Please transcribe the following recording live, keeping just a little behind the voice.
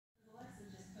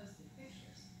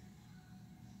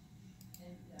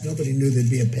Nobody knew there'd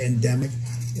be a pandemic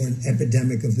or an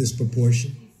epidemic of this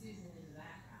proportion.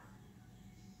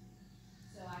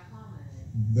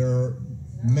 There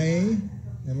may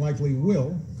and likely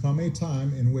will come a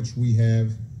time in which we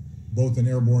have both an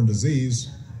airborne disease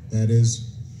that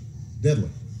is deadly.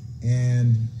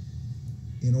 And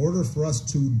in order for us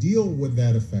to deal with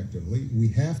that effectively, we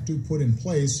have to put in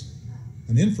place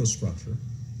an infrastructure,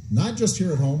 not just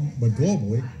here at home, but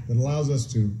globally, that allows us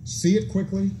to see it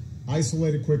quickly,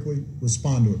 isolate it quickly,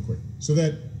 respond to it quickly. So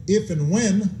that if and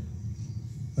when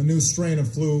a new strain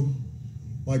of flu,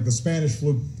 like the Spanish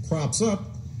flu, crops up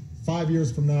 5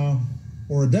 years from now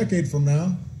or a decade from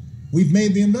now, we've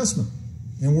made the investment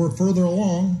and we're further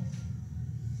along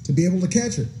to be able to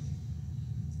catch it.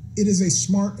 It is a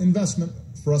smart investment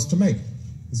for us to make.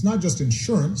 It's not just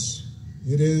insurance,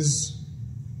 it is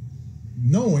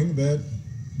knowing that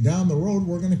down the road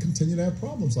we're going to continue to have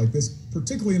problems like this,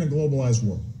 particularly in a globalized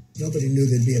world. Nobody knew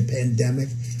there'd be a pandemic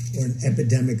or an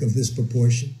epidemic of this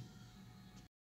proportion.